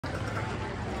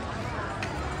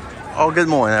Oh, good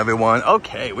morning, everyone.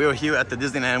 Okay, we are here at the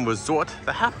Disneyland Resort,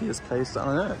 the happiest place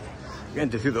on earth. We're going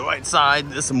to through the right side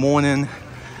this morning.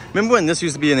 Remember when this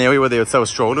used to be an area where they would sell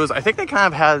strollers? I think they kind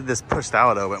of had this pushed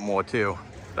out a little bit more too.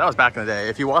 That was back in the day.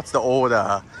 If you watch the old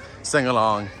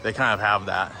sing-along, they kind of have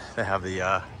that. They have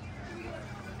the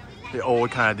old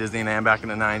kind of Disneyland back in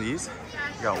the 90s.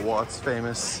 You got Walt's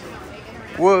famous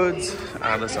woods,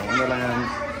 Alice in Wonderland.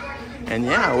 And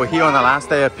yeah, we're here on the last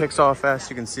day of Pixar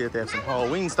Fest. You can see that they have some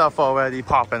Halloween stuff already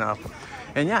popping up.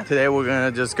 And yeah, today we're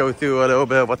gonna just go through a little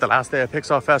bit of what the last day of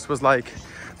Pixar Fest was like.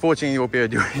 Fortunately, you won't be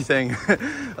able to do anything,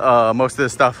 most of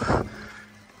this stuff.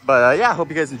 But yeah, I hope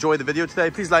you guys enjoyed the video today.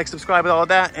 Please like, subscribe, and all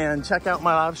that, and check out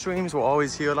my live streams. We're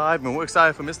always here live, and we're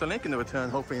excited for Mr. Lincoln to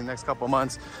return, hopefully in the next couple of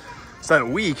months, so that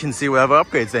we can see whatever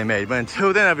upgrades they made. But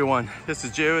until then, everyone, this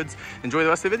is Jared. Enjoy the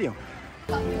rest of the video.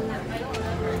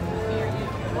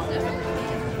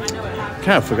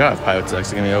 Kind of forgot if Pirates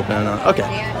actually gonna be open or not. Okay,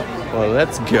 well,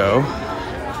 let's go.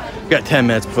 We got 10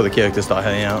 minutes before the characters start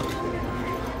heading out.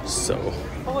 So,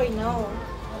 oh, I know.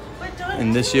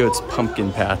 And this year it's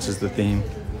Pumpkin Patch is the theme.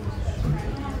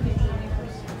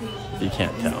 You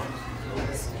can't tell.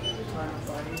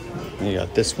 And you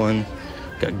got this one.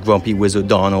 Got Grumpy Wizard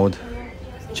Donald,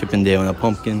 Chip and Dale and a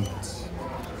pumpkin.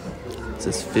 It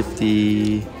says 35.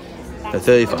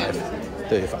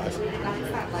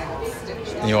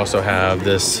 And you also have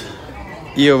this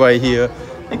ear right here.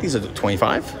 I think these are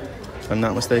 25, if I'm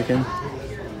not mistaken.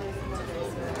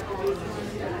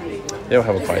 They don't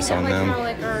have a price on them.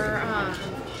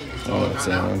 Oh, that's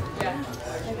it.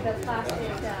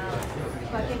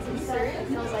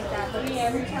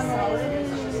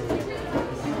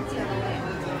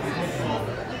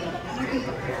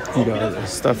 You got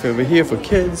stuff over here for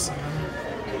kids.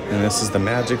 And this is the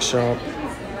magic shop.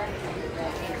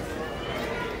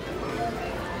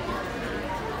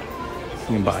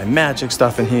 You can buy magic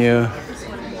stuff in here.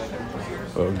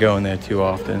 We'll go in there too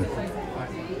often.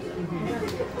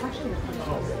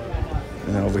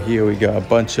 And over here we got a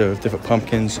bunch of different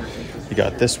pumpkins. You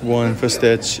got this one for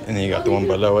Stitch, and then you got the one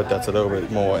below it that's a little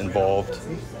bit more involved.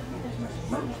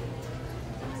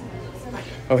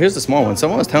 Oh, here's the small one.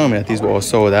 Someone was telling me that these were all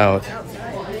sold out,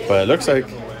 but it looks like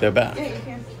they're back.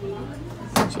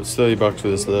 So it's $30 for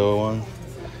this little one.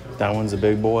 That one's a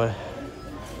big boy.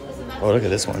 Oh, look at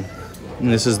this one.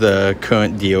 And this is the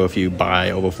current deal. If you buy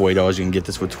over $40, you can get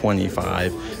this for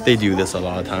 $25. They do this a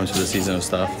lot of times for the seasonal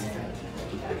stuff.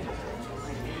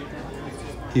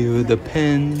 Here are the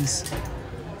pens.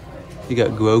 You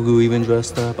got Grogu even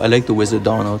dressed up. I like the Wizard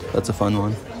Donald. That's a fun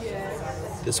one.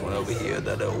 This one over here,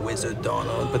 that little Wizard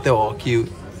Donald. But they're all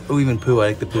cute. Oh, even Pooh. I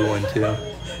like the Pooh one too.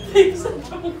 These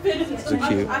are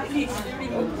cute.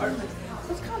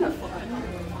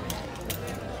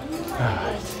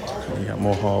 You got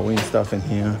more Halloween stuff in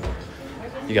here.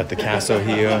 You got the castle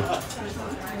here.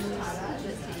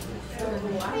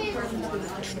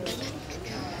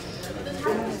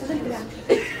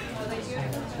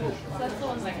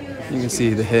 You can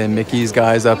see the hidden Mickey's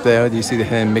guys up there. Do you see the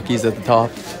hidden Mickey's at the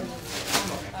top?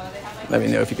 Let me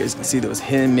know if you guys can see those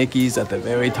hidden Mickey's at the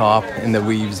very top and the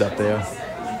weaves up there.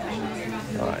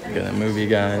 Alright, gonna move you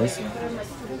guys.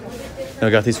 I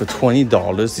got these for $20.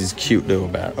 These cute little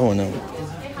bat. Oh no.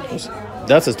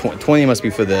 That's a 20 must be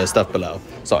for the stuff below.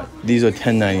 Sorry. These are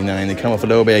 $10.99. They come with a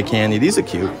little bit of candy. These are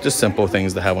cute. Just simple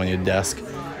things to have on your desk.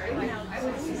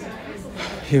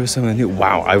 Here's some of the new.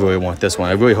 Wow, I really want this one.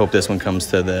 I really hope this one comes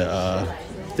to the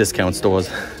discount stores.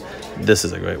 This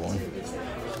is a great one.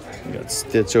 You got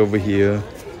Stitch over here,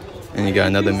 and you got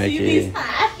another Mickey.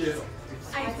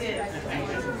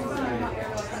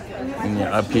 And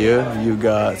yeah, up here you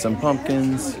got some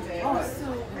pumpkins.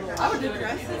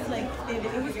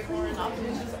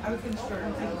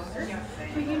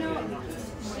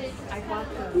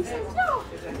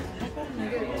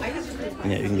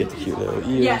 Yeah, you can get the cute little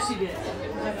ears. Yes, you did.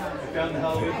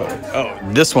 Oh,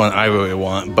 this one I really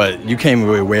want, but you can't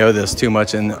really wear this too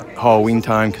much in Halloween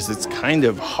time because it's kind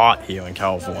of hot here in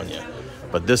California.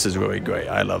 But this is really great.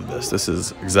 I love this. This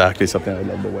is exactly something I'd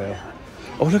love to wear.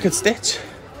 Oh, look at Stitch.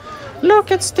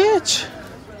 Look at Stitch.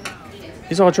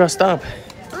 He's all dressed up.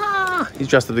 Ah, he's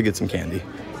dressed up to get some candy.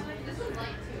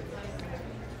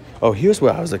 Oh, here's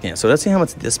what I was looking at. So let's see how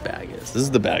much this bag is. This is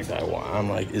the bag that I want. I'm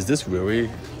like, is this really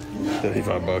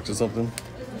 $35 or something?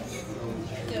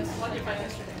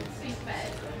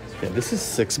 Yeah, this is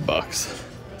 $6.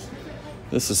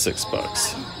 This is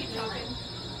 $6.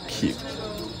 Cute.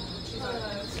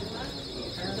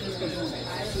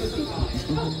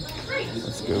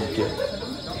 Let's go get.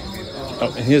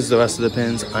 Oh, and here's the rest of the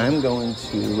pins. I'm going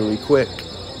to really quick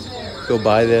go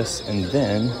buy this and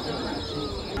then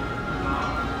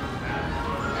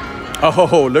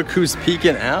Oh, look who's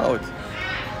peeking out. Keep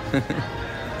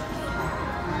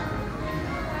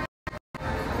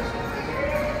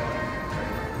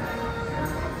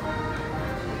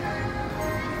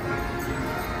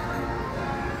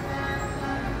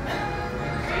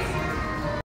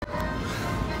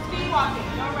walking,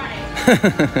 no running.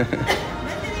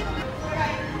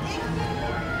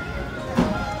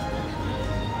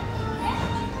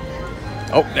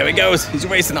 Oh, there he goes. He's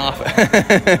racing off.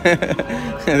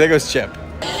 There goes Chip.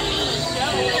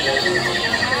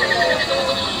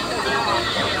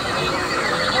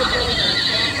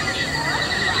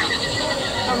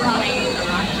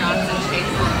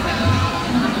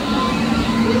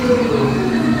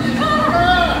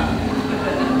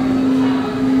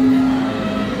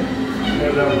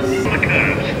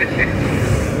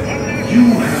 You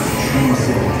have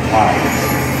chosen paths.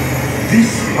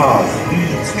 This path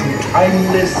leads to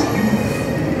timeless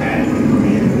youth and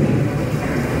beauty.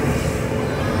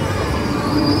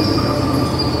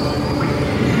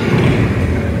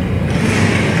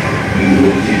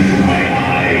 Look into my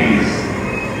eyes.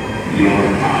 Your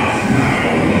path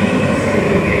now leads to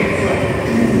the gates of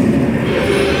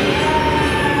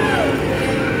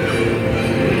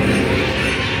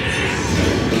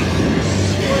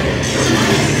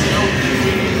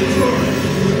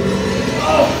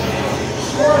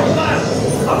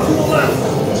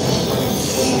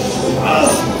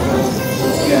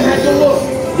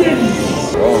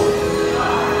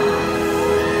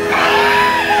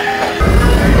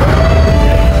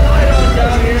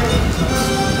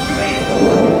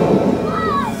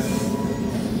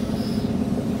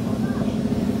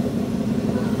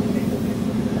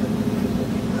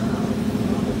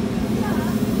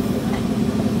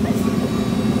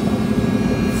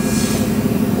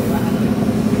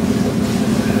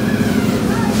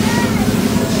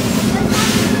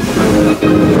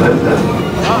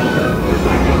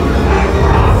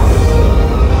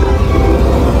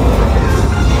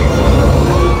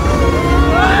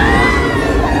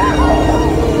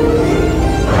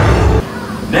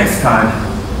Next time,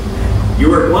 you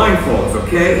wear blindfolds,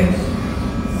 okay?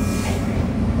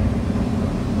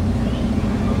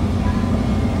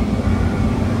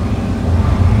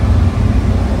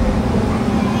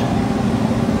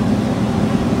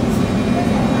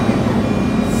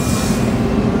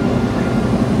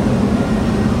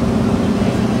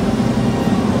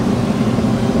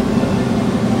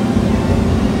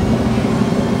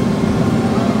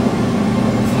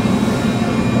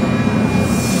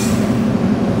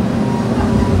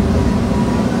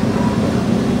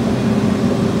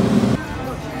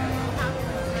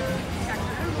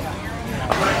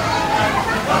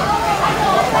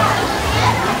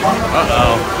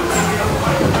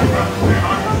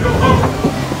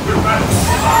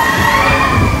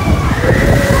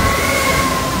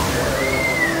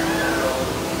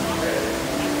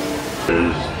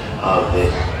 of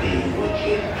this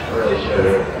bewitching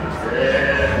treasure.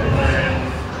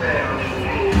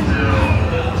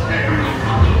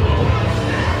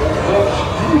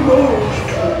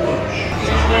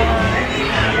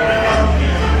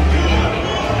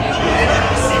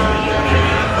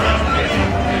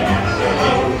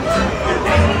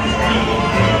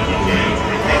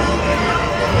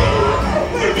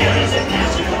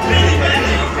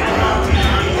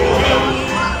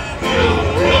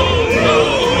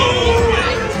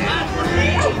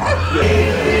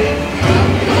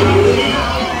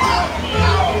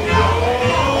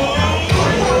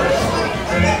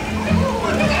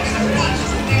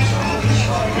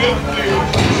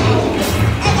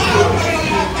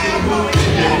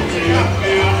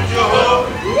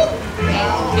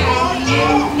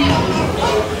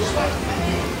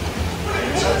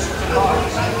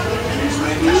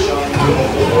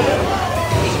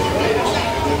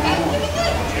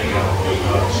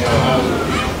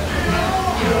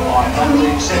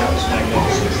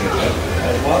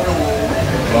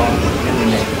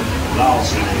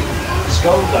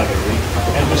 Skullduggery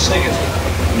and besiegity.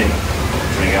 Nick,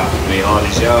 bring up me on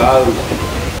his yo-ho.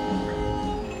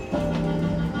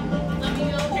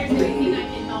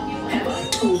 Have I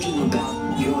told you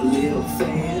about your little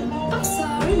fan? I'm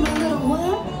sorry, my little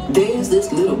what? There's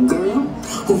this little girl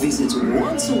who visits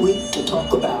once a week to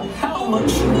talk about how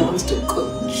much she wants to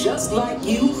cook just like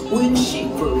you when she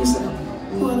grows up.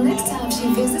 Well, next time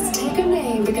she visits, take her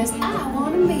name because I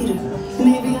want to meet her.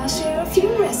 Maybe I'll share a few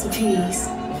recipes.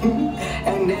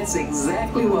 And that's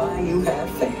exactly why you have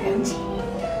fans.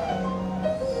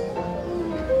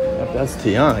 Yep, that's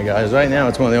Tiana, guys. Right now,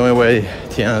 it's one of the only way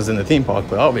Tiana's in the theme park,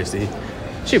 but obviously,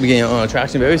 she'll be getting on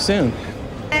attraction very soon.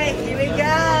 Hey, here we go.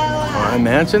 On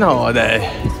Mansion Holiday.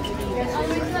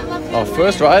 Our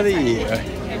first ride of the year.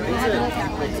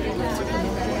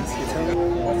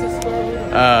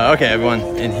 Okay, everyone,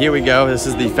 and here we go. This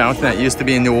is the fountain that used to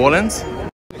be in New Orleans.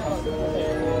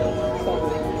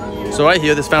 So right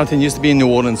here, this fountain used to be in New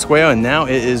Orleans Square, and now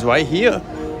it is right here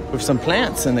with some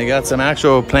plants, and they got some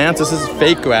actual plants. This is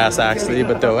fake grass, actually,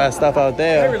 but the rest stuff out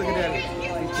there. Do not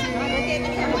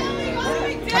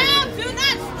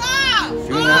stop!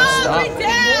 Do not stop. All the way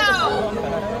down!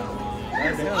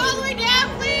 All the way down,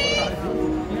 please!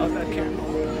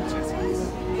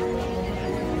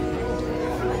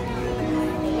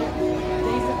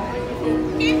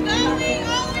 Keep going,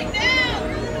 all the way down!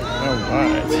 All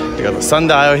right, they got the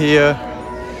sundial here.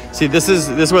 See, this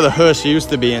is where the hearse used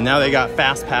to be, and now they got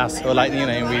fast pass or lightning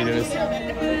lane readers.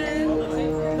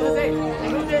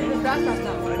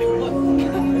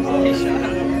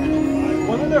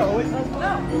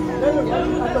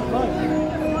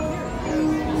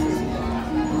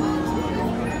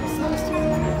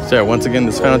 So once again,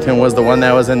 this fountain was the one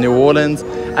that was in New Orleans.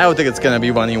 I don't think it's going to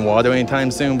be running water anytime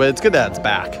soon, but it's good that it's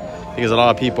back, because a lot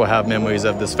of people have memories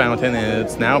of this fountain, and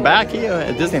it's now back here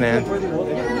at Disneyland.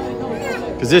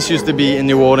 Because this used to be in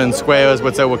New Orleans Square, is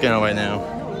what they're working on right now.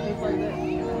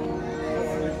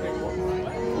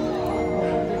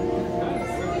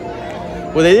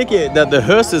 Well, they did get that the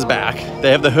hearse is back. They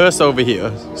have the hearse over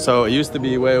here. So it used to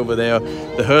be way over there.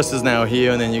 The hearse is now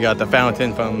here, and then you got the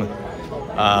fountain from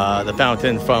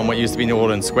what used to be New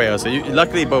Orleans Square. So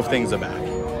luckily, both things are back.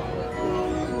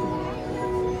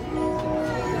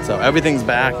 So everything's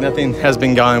back. Nothing has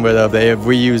been gotten rid of. They have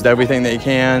reused everything they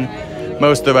can.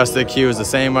 Most of the rest of the queue is the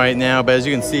same right now, but as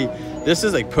you can see, this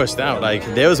is like pushed out. Like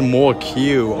there's more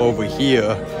queue over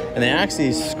here, and they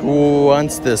actually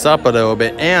scrunched this up a little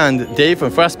bit. And Dave from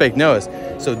Fresh Baked knows.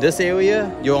 So this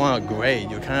area, you're on a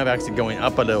grade. You're kind of actually going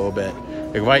up a little bit.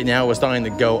 Like right now, we're starting to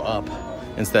go up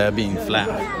instead of being flat.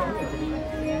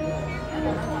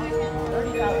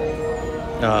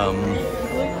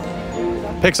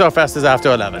 Pixar Fest is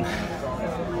after 11.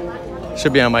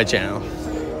 Should be on my channel.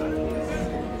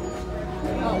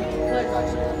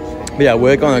 But yeah,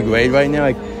 we're on a grade right now.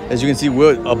 Like, as you can see,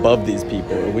 we're above these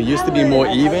people. We used to be more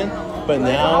even, but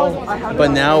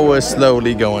now we're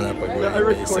slowly going up a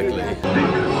grade, basically.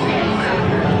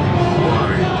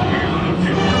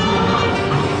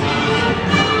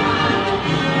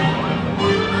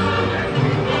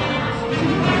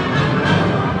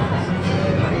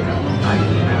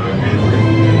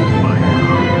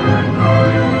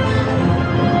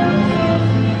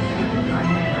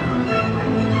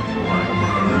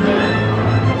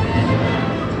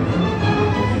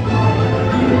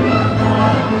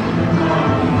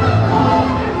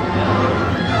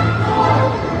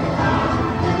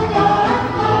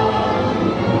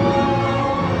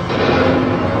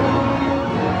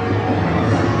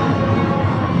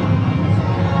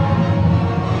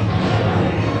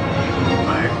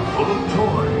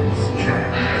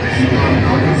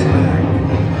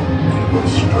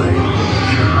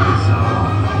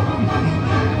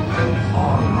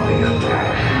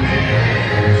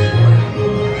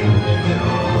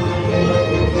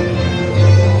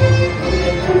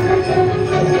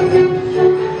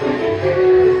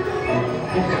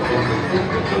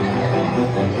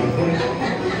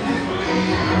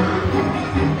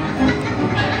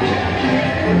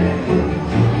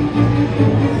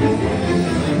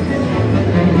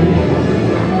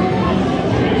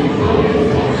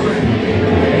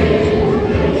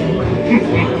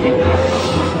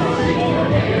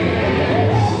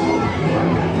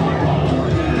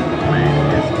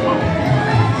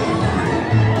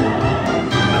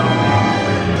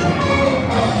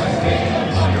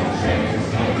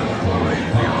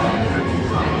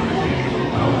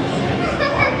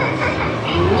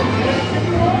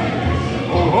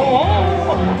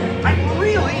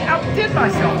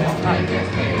 myself this time.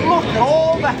 Look at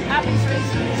all the happy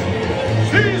faces.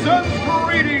 Season's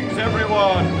greetings,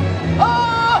 everyone.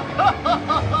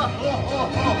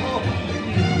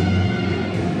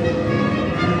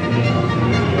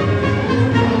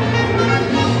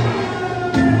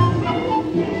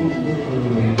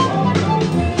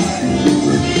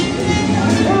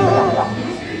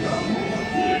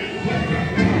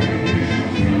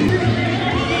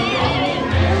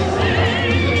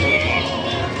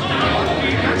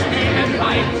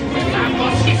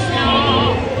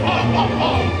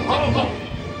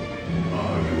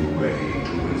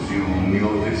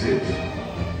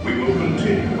 We will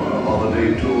continue our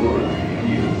holiday tour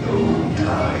in no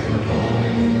time at all.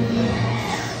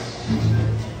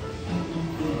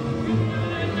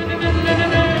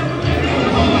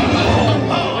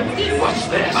 What's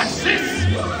this? What's this?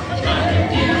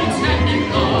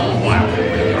 Why,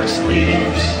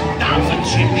 leaves. Now's a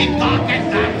chimney pocket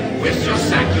that with your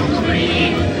sack you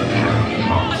creep.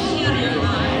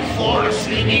 For a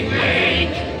sleeping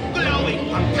wake, glowing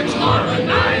pumpkins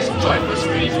harmonize, joyful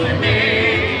screams we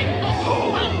make. Ho,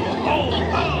 ho, ho,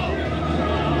 ho.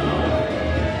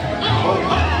 Ho,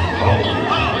 ho, ho.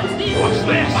 What's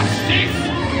this? What's this?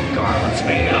 Garlands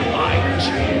made of fine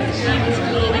trees.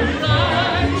 Glowing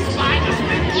flowers. Spiders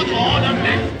make good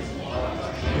ornament.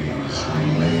 Please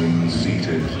remain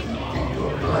seated in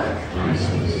your black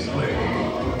Christmas sleigh.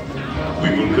 We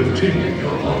will continue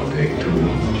your holiday tour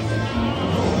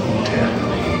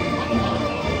momentarily.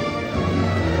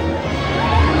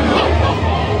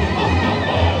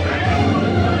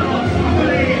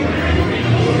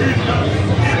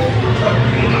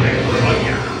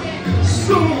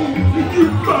 So, you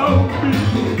found me.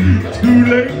 Too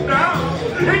late now.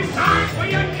 It's time for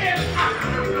your gift.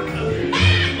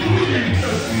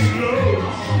 Slow,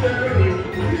 staring,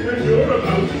 and you're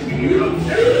about to feel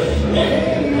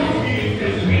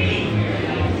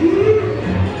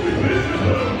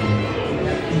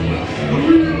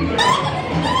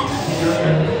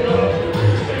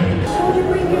Sure to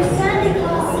bring your Santa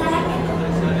Claus sack.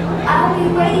 I'll be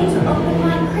ready to open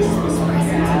my Christmas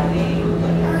present.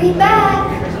 Hurry back.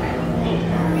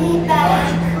 Hurry back.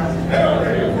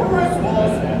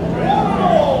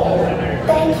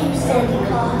 Thank you, Santa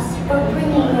Claus, for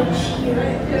bringing your cheer.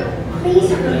 Please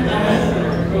hurry back.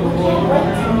 We can't wait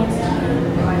till next year.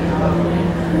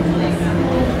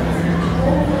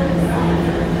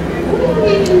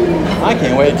 I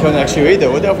can't wait until next year either.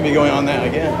 We'll definitely be going on that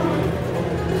again.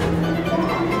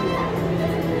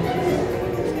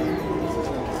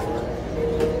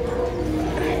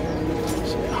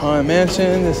 Haunted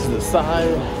Mansion. This is the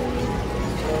side.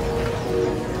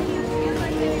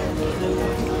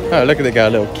 Oh, look at they got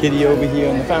a little kitty over here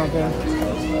in the fountain.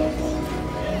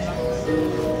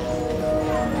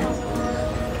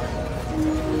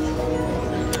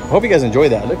 I hope you guys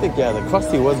enjoyed that. Look at the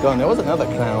Krusty was gone. There was another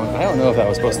clown. I don't know if that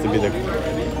was supposed to be the.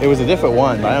 It was a different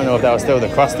one, but I don't know if that was still the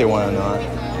Krusty one or not.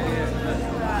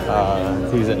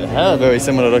 He had a very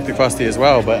similar look to Krusty as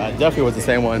well, but it definitely was the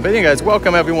same one. But anyway, guys,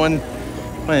 welcome everyone.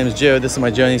 My name is Joe. This is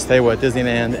my journey. Today we're at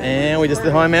Disneyland, and we just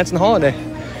did Haunted Mansion Holiday.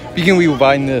 You can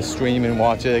rewind the stream and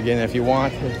watch it again if you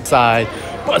want. Side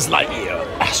Buzz Lightyear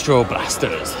Astro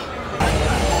Blasters.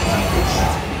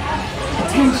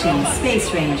 Attention,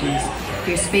 Space Rangers.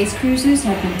 Your space cruisers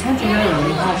have been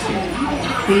temporarily halted.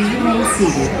 Please remain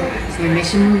seated. Your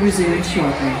mission will resume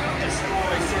shortly.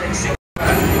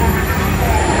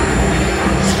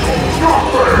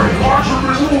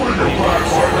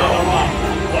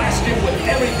 Blast it with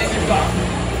everything you got.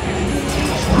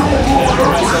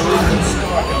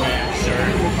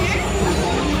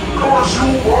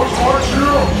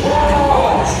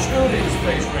 Shooting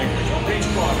Space Rangers. Reach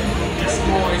bottom.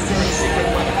 Destroy certain secret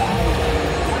weapons.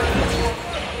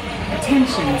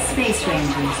 Attention, Space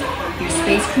Rangers. Your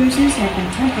space cruisers have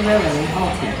been temporarily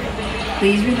halted.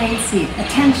 Please remain seated.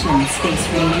 Attention, Space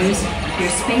Rangers. Your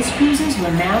space cruisers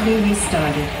will now be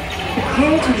restarted.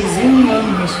 Prepare to resume your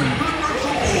mission.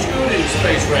 Shooting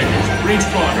Space Rangers. Reach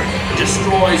bottom.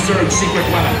 Destroy certain secret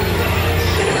weapons.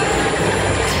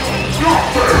 Not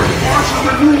fair! Why should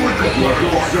we do with the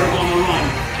Warlords are on the run?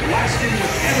 Blasting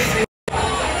with everything.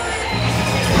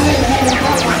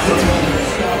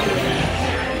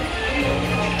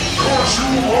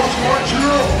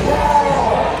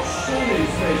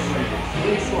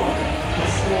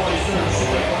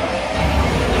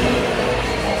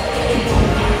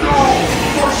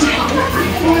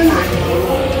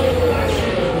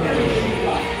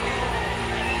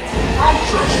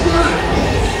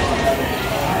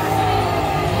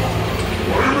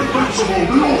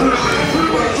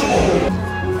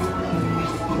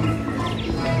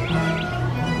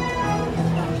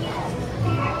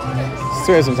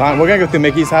 Still have some time. We're gonna go through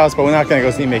Mickey's house, but we're not gonna go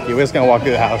see Mickey. We're just gonna walk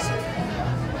through the house.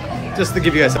 Just to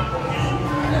give you guys some.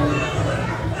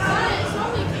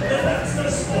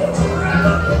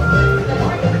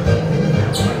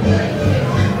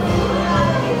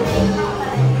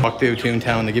 Walk through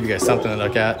Toontown to give you guys something to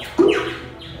look at.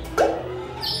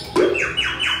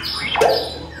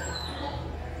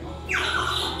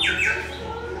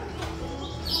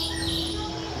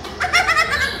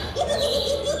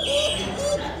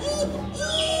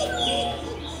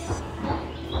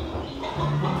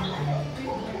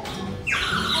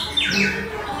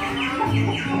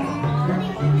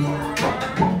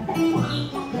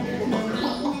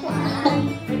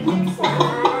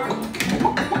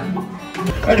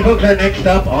 Alright folks, our next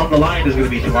stop on the line is going to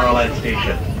be Tomorrowland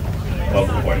Station.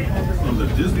 Welcome aboard. From the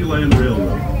Disneyland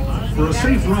Railroad, For a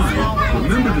safe ride,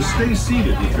 remember to stay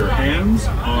seated with your hands,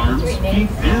 arms,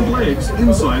 feet, and legs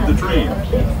inside the train.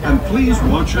 And please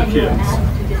watch your kids.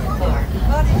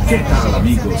 ¿Qué tal,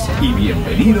 amigos? Y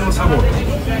bienvenidos a bordo.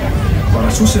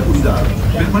 Para su seguridad,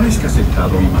 permanezca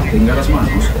sentado y mantenga las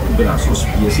manos, brazos,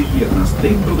 pies y piernas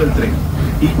dentro del tren.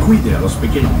 Y cuide a los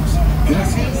pequeños.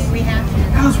 Gracias.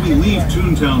 As we leave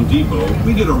Toontown Depot,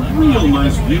 we get a real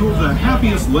nice view of the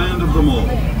happiest land of them all,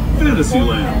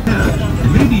 Fantasyland.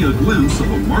 And maybe a glimpse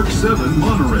of a Mark 7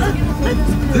 monorail.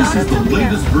 This is the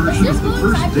latest version of the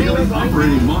first daily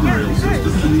operating monorail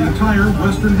system in the entire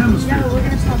Western Hemisphere,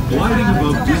 gliding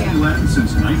above Disneyland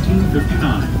since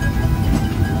 1959.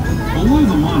 Below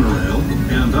the monorail,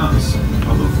 and us,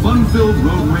 are the fun-filled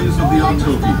roadways of the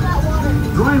Autopia.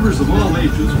 Drivers of all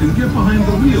ages can get behind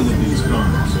the wheel of these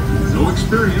cars. No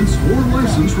experience or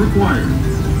license required.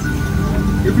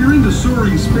 If you're into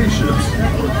soaring spaceships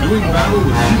or doing battle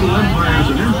with evil empires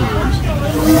and emperors,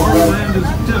 Tomorrowland is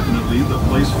definitely the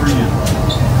place for you.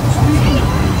 Speaking of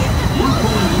which, we're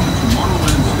pulling into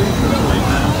Tomorrowland Station right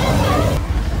now.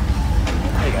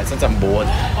 Hey guys, since I'm bored,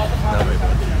 not very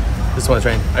bored. This one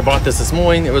train. I bought this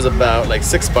morning. It was about like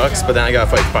 $6, but then I got it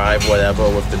for like $5, whatever,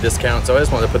 with the discount. So I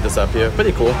just wanted to put this up here.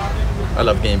 Pretty cool. I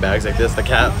love getting bags like this. The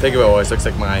cat figure always looks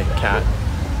like my cat.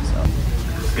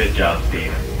 So. Good job,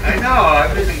 Steve. I know.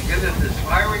 I've been good at this.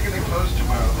 Why are we going to close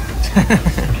tomorrow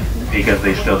then? Because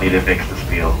they still need to fix the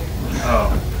steel. Oh.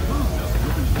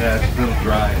 Yeah, it's a little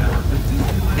dry.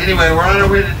 Huh? Anyway, we're on our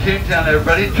way to Toontown,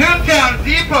 everybody. Toontown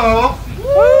Depot!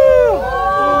 Woo!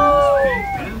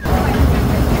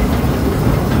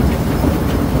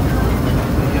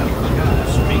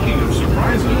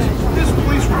 This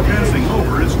place we're passing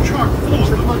over is chock full of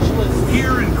them.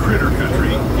 Here in Critter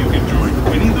Country, you can join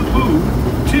Winnie the Pooh,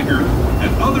 Tigger,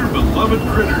 and other beloved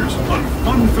critters on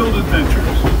fun-filled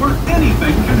adventures where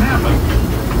anything can happen.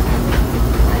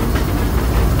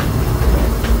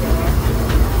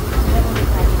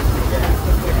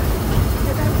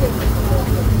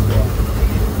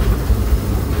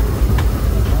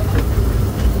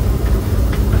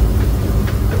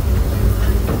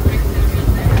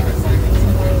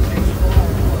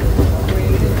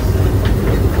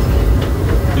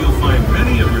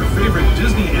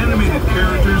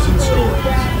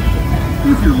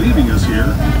 If you're leaving us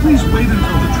here, please wait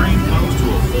until the train comes to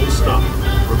a full stop.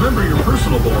 Remember your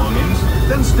personal belongings,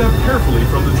 then step carefully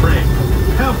from the train.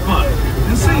 Have fun,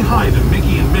 and say hi to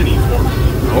Mickey and Minnie for me.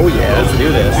 Oh yeah, let's do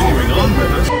this. Continuing on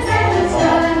with us.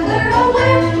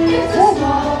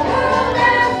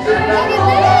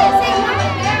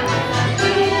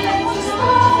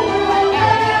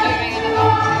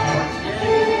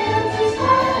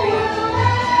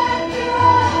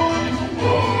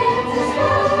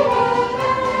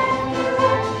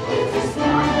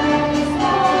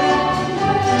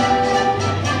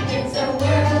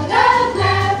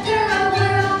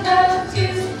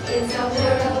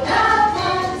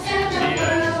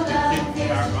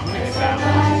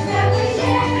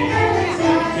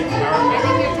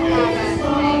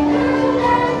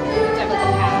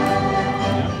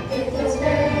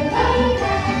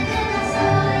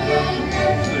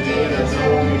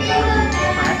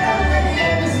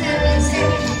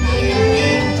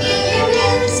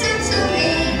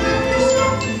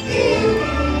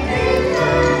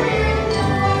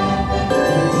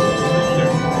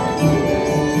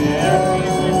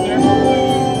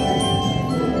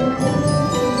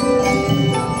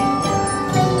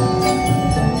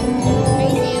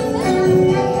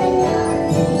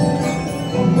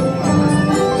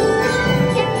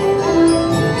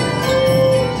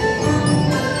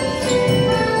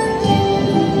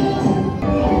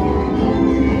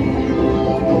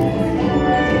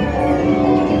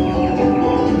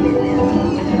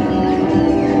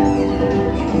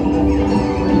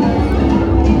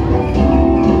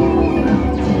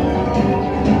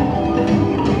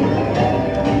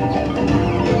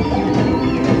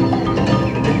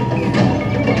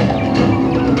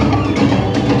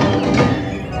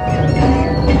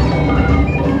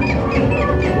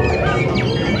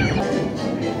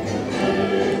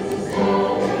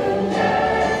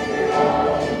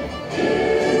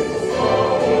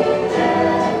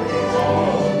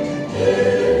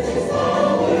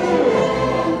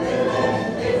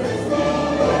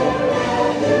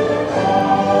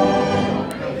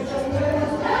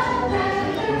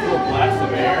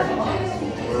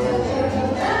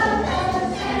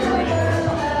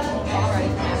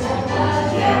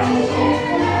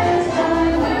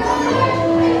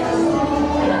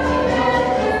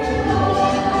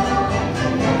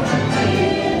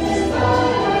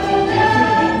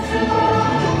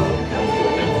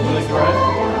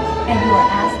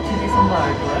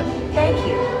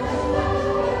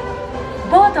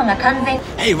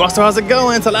 Hey, Russell, how's it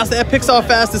going? It's the last day at Pixar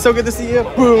Fest. It's so good to see you.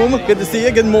 Boom. Good to see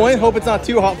you. Good morning. Hope it's not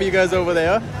too hot for you guys over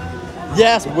there.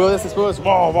 Yes, Willis is Willis.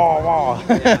 Wah, wah, wah.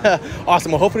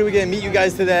 Awesome. Well, hopefully we get to meet you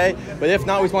guys today. But if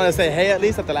not, we just want to say hey at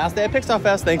least at the last day at Pixar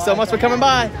Fest. Thanks so much for coming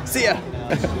by. See ya.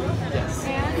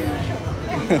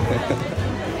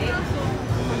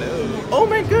 Oh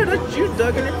my god, that's you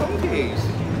dug in your phone case.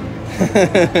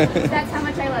 That's how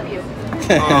much I love you.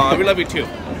 Aw, we love you too.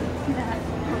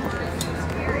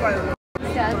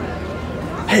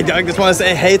 Hey Doug, just want to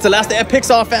say hey, it's the last day at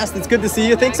Pixar Fest. It's good to see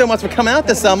you. Thanks so much for coming out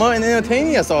this summer and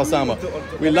entertaining us all summer.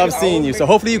 We love seeing you. So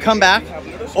hopefully you come back,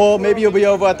 or maybe you'll be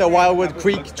over at the Wildwood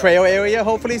Creek Trail area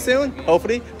hopefully soon.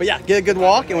 Hopefully. But yeah, get a good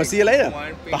walk and we'll see you later.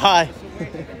 Bye.